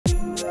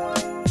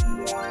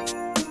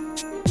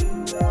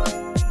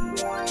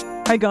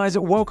Hey guys,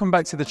 welcome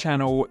back to the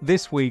channel.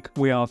 This week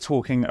we are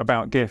talking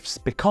about gifts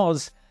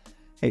because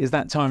it is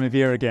that time of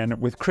year again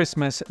with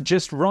Christmas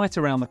just right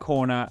around the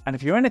corner. And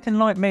if you're anything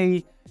like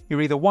me,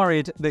 you're either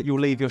worried that you'll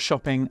leave your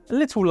shopping a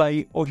little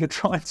late or you're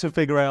trying to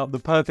figure out the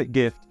perfect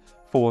gift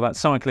for that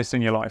cyclist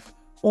in your life.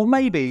 Or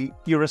maybe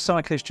you're a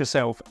cyclist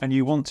yourself and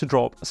you want to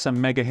drop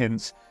some mega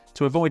hints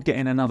to avoid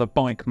getting another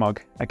bike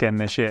mug again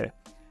this year.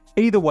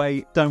 Either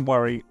way, don't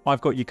worry,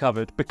 I've got you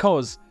covered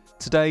because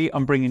today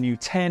I'm bringing you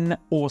 10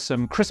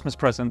 awesome Christmas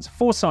presents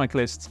for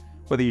cyclists,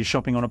 whether you're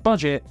shopping on a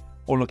budget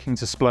or looking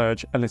to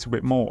splurge a little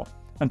bit more.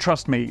 And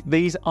trust me,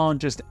 these aren't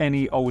just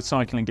any old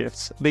cycling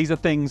gifts. These are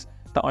things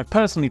that I've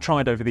personally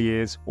tried over the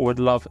years or would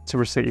love to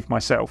receive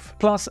myself.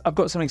 Plus, I've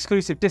got some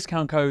exclusive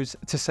discount codes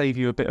to save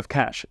you a bit of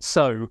cash.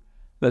 So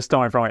let's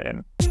dive right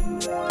in.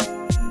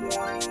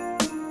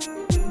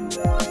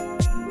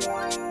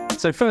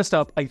 So first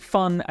up, a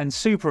fun and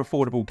super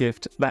affordable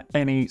gift that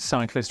any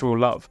cyclist will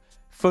love.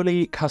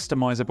 Fully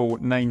customizable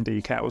name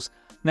decals.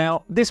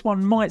 Now, this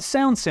one might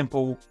sound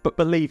simple, but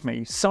believe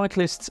me,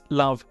 cyclists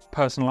love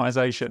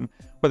personalization.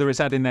 Whether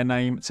it's adding their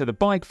name to the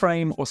bike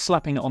frame or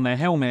slapping it on their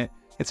helmet,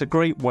 it's a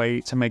great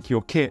way to make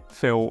your kit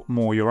feel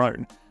more your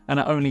own. And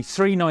at only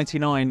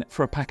 $3.99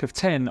 for a pack of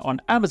 10 on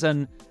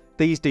Amazon,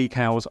 these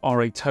decals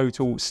are a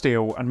total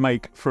steal and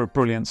make for a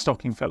brilliant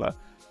stocking filler.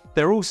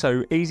 They're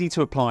also easy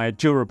to apply,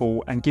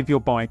 durable, and give your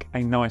bike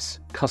a nice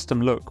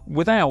custom look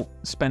without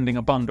spending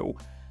a bundle.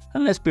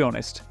 And let's be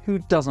honest, who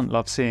doesn't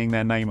love seeing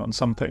their name on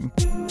something?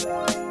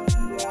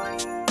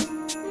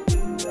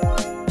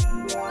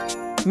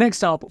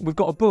 Next up, we've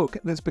got a book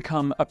that's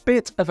become a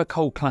bit of a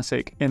cult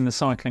classic in the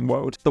cycling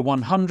world, The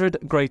 100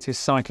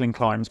 Greatest Cycling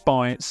Climbs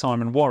by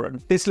Simon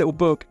Warren. This little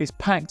book is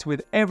packed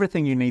with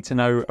everything you need to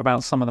know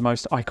about some of the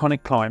most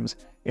iconic climbs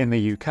in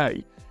the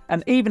UK.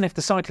 And even if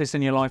the cyclist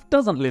in your life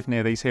doesn't live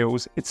near these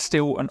hills, it's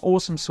still an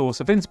awesome source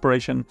of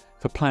inspiration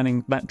for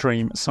planning that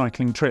dream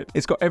cycling trip.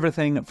 It's got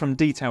everything from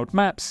detailed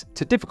maps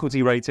to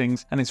difficulty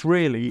ratings, and it's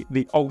really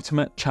the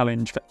ultimate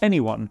challenge for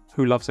anyone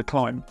who loves a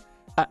climb.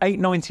 At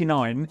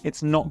 $8.99,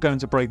 it's not going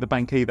to break the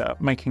bank either,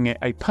 making it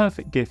a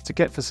perfect gift to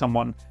get for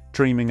someone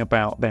dreaming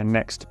about their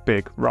next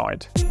big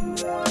ride.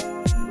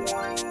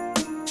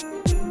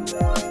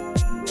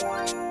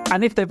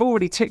 And if they've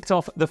already ticked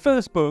off the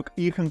first book,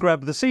 you can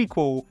grab the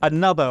sequel,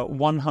 Another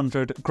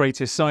 100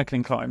 Greatest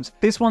Cycling Climbs.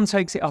 This one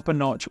takes it up a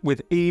notch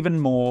with even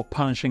more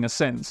punishing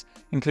ascents,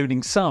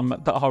 including some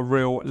that are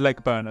real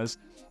leg burners.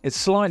 It's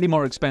slightly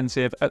more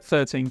expensive at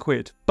 13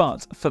 quid,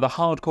 but for the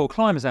hardcore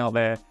climbers out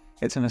there,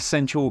 it's an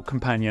essential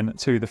companion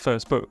to the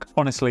first book.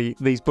 Honestly,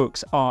 these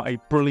books are a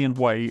brilliant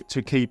way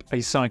to keep a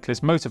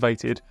cyclist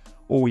motivated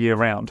all year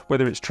round,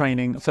 whether it's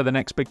training for the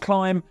next big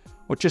climb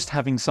or just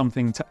having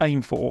something to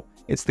aim for.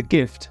 It's the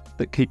gift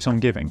that keeps on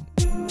giving.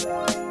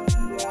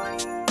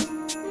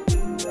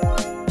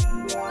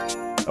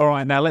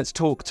 Alright, now let's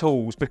talk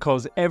tools,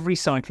 because every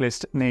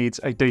cyclist needs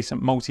a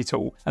decent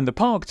multi-tool, and the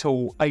Park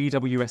Tool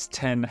AWS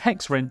 10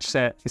 hex wrench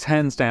set is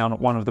hands down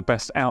one of the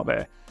best out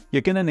there.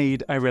 You're going to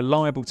need a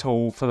reliable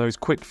tool for those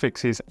quick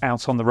fixes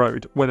out on the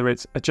road, whether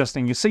it's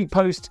adjusting your seat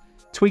post,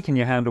 tweaking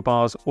your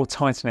handlebars, or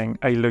tightening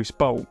a loose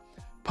bolt.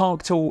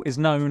 Park Tool is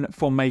known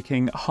for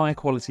making high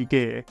quality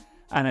gear,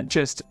 and at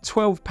just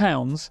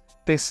 £12,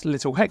 this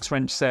little hex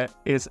wrench set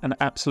is an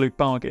absolute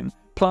bargain.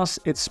 Plus,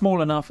 it's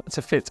small enough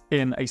to fit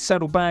in a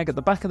saddle bag at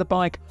the back of the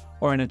bike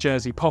or in a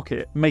jersey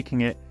pocket,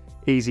 making it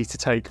easy to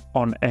take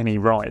on any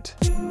ride.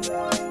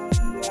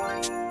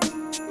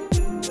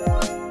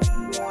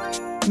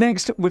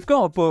 Next, we've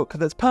got a book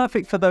that's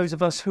perfect for those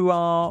of us who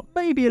are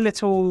maybe a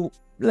little,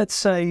 let's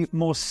say,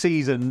 more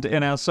seasoned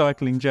in our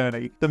cycling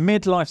journey. The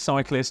Midlife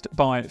Cyclist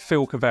by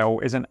Phil Cavell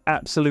is an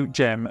absolute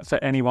gem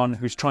for anyone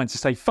who's trying to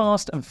stay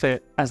fast and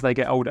fit as they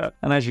get older.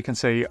 And as you can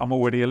see, I'm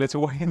already a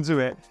little way into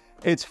it.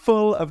 It's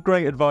full of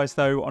great advice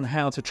though on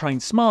how to train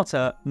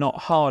smarter, not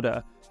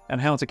harder, and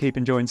how to keep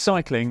enjoying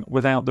cycling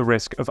without the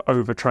risk of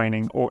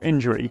overtraining or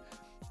injury.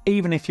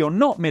 Even if you're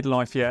not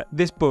midlife yet,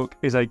 this book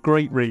is a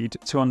great read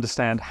to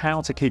understand how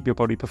to keep your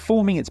body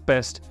performing its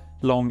best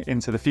long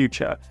into the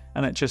future.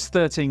 And at just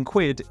 13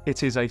 quid,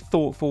 it is a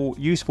thoughtful,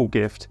 useful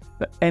gift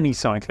that any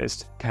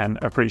cyclist can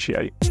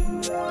appreciate.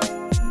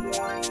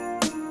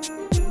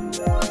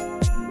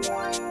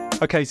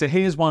 Okay, so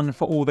here's one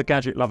for all the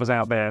gadget lovers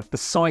out there, the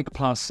Cyc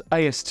Plus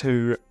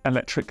AS2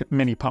 electric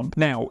mini pump.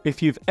 Now,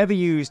 if you've ever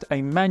used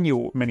a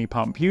manual mini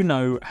pump, you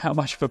know how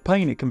much of a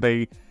pain it can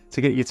be to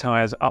get your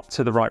tyres up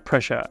to the right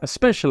pressure,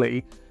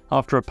 especially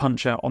after a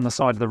puncture on the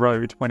side of the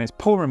road when it's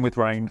pouring with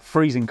rain,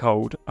 freezing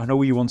cold, and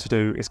all you want to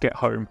do is get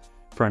home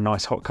for a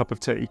nice hot cup of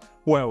tea.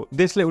 Well,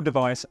 this little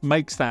device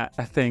makes that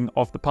a thing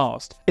of the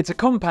past. It's a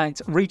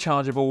compact,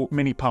 rechargeable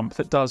mini pump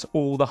that does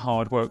all the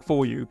hard work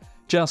for you.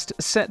 Just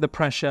set the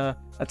pressure,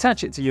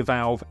 attach it to your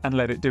valve, and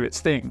let it do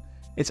its thing.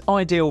 It's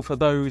ideal for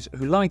those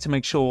who like to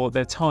make sure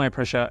their tyre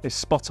pressure is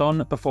spot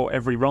on before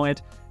every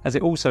ride, as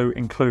it also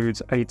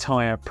includes a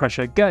tyre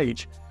pressure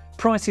gauge.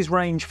 Prices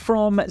range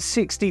from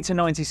 £60 to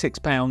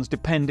 £96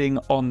 depending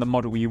on the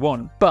model you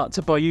want, but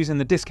by using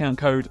the discount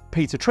code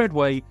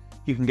Treadway,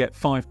 you can get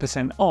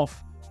 5%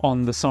 off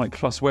on the Cycle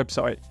Plus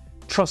website.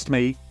 Trust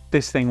me,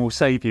 this thing will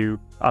save you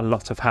a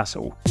lot of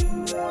hassle.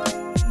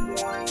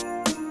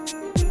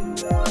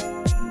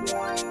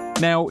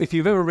 Now, if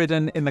you've ever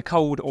ridden in the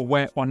cold or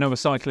wet or know a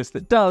cyclist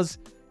that does,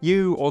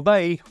 you or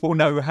they will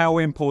know how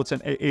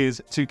important it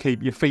is to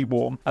keep your feet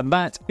warm. And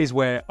that is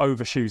where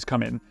overshoes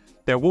come in.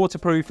 They're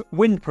waterproof,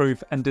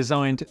 windproof, and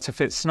designed to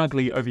fit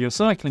snugly over your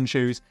cycling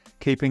shoes,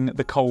 keeping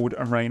the cold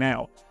and rain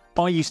out.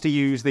 I used to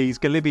use these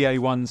Galibier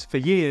ones for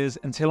years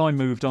until I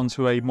moved on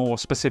to a more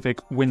specific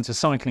winter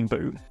cycling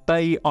boot.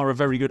 They are a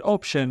very good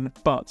option,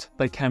 but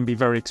they can be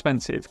very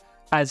expensive.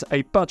 As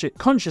a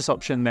budget-conscious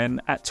option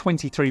then, at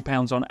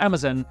 £23 on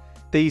Amazon,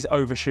 these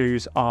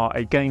overshoes are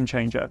a game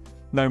changer.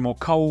 No more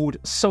cold,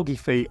 soggy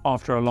feet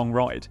after a long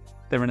ride.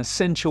 They're an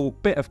essential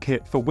bit of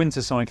kit for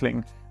winter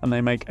cycling, and they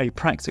make a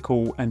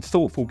practical and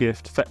thoughtful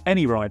gift for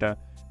any rider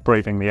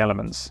braving the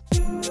elements.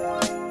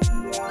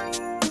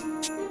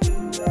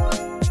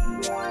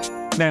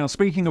 Now,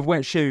 speaking of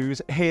wet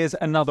shoes, here's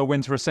another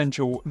winter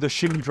essential, the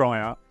shoe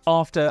dryer.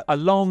 After a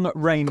long,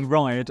 rainy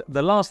ride,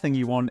 the last thing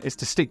you want is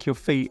to stick your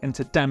feet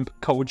into damp,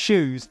 cold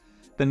shoes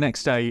the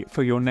next day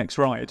for your next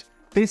ride.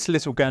 This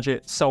little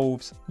gadget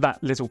solves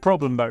that little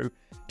problem though.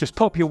 Just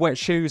pop your wet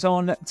shoes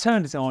on,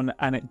 turn it on,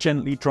 and it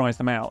gently dries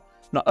them out.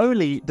 Not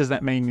only does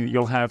that mean that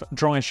you'll have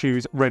dry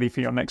shoes ready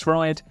for your next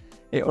ride,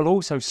 it will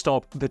also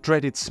stop the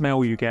dreaded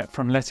smell you get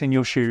from letting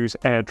your shoes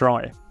air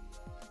dry.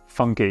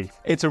 Funky.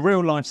 It's a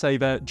real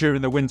lifesaver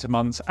during the winter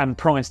months and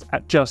priced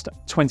at just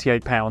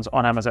 £28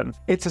 on Amazon.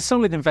 It's a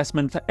solid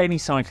investment for any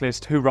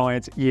cyclist who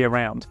rides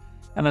year-round.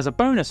 And as a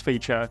bonus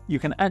feature, you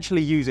can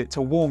actually use it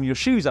to warm your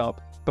shoes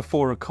up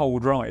before a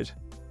cold ride.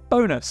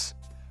 Bonus!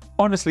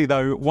 Honestly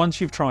though, once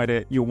you've tried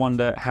it, you'll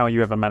wonder how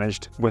you ever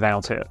managed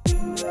without it.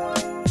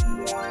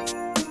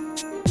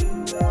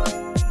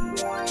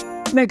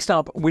 Next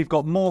up, we've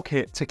got more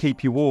kit to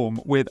keep you warm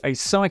with a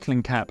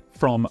cycling cap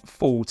from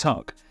Full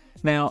Tuck.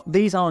 Now,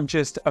 these aren't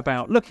just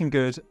about looking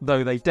good,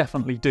 though they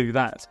definitely do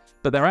that,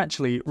 but they're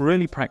actually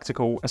really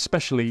practical,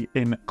 especially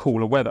in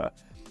cooler weather.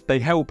 They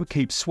help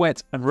keep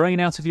sweat and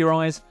rain out of your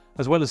eyes,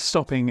 as well as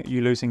stopping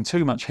you losing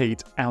too much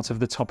heat out of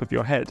the top of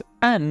your head.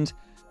 And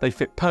they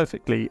fit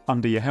perfectly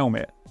under your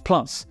helmet.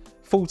 Plus,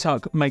 Full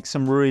Tuck makes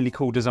some really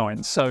cool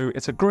designs, so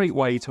it's a great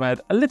way to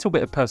add a little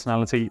bit of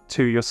personality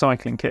to your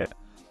cycling kit.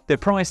 They're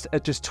priced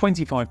at just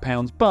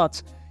 £25,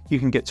 but you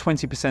can get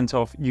 20%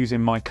 off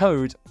using my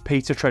code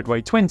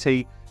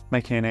PeterTreadway20,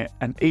 making it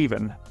an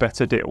even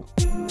better deal.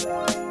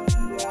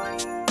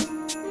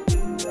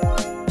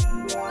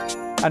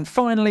 And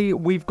finally,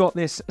 we've got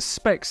this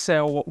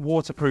Spec-Cell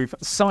waterproof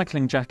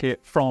cycling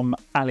jacket from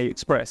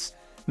AliExpress.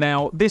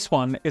 Now, this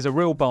one is a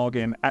real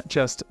bargain at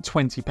just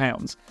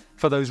 £20.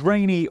 For those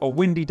rainy or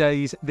windy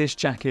days, this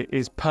jacket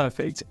is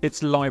perfect.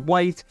 It's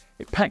lightweight,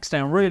 it packs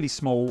down really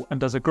small, and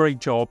does a great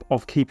job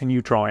of keeping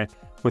you dry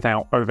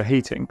without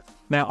overheating.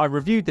 Now, I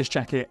reviewed this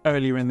jacket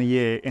earlier in the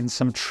year in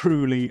some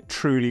truly,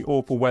 truly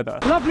awful weather.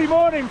 Lovely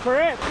morning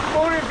for it!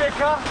 Morning,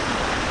 Vicar!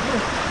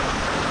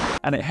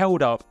 And it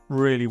held up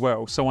really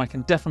well, so I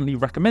can definitely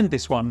recommend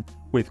this one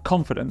with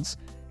confidence.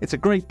 It's a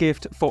great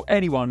gift for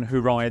anyone who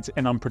rides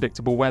in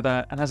unpredictable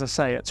weather, and as I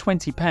say, at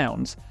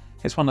 £20,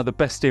 it's one of the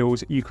best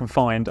deals you can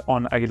find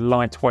on a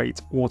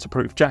lightweight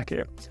waterproof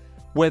jacket.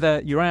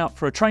 Whether you're out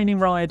for a training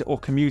ride or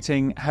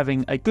commuting,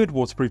 having a good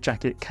waterproof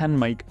jacket can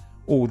make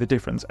all the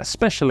difference,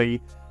 especially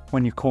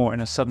when you're caught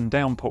in a sudden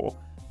downpour.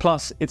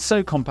 Plus, it's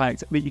so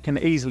compact that you can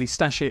easily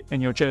stash it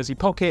in your jersey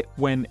pocket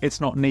when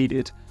it's not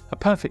needed. A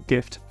perfect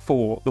gift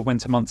for the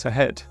winter months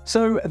ahead.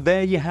 So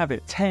there you have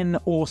it, 10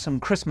 awesome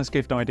Christmas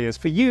gift ideas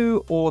for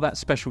you or that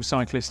special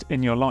cyclist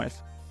in your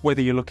life.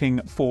 Whether you're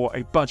looking for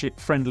a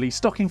budget-friendly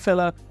stocking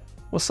filler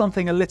or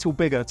something a little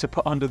bigger to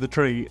put under the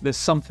tree, there's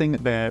something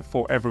there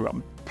for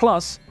everyone.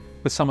 Plus,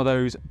 with some of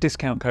those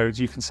discount codes,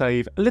 you can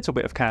save a little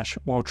bit of cash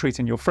while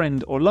treating your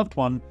friend or loved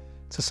one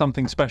to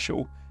something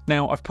special.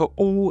 Now, I've put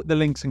all the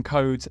links and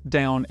codes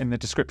down in the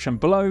description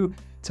below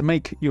to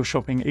make your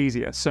shopping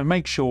easier, so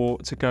make sure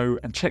to go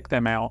and check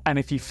them out. And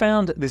if you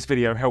found this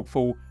video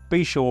helpful,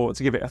 be sure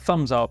to give it a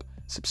thumbs up,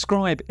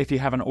 subscribe if you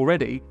haven't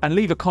already, and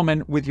leave a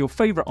comment with your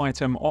favourite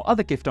item or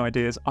other gift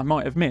ideas I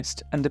might have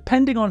missed. And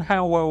depending on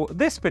how well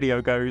this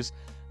video goes,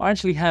 I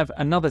actually have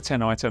another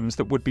 10 items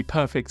that would be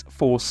perfect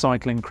for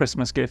cycling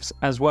Christmas gifts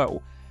as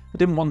well. I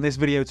didn't want this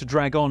video to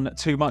drag on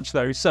too much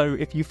though, so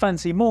if you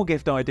fancy more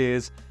gift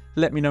ideas,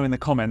 let me know in the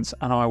comments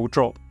and I will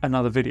drop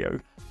another video.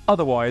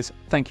 Otherwise,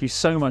 thank you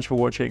so much for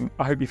watching.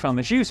 I hope you found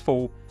this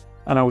useful,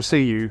 and I will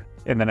see you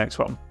in the next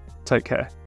one. Take care.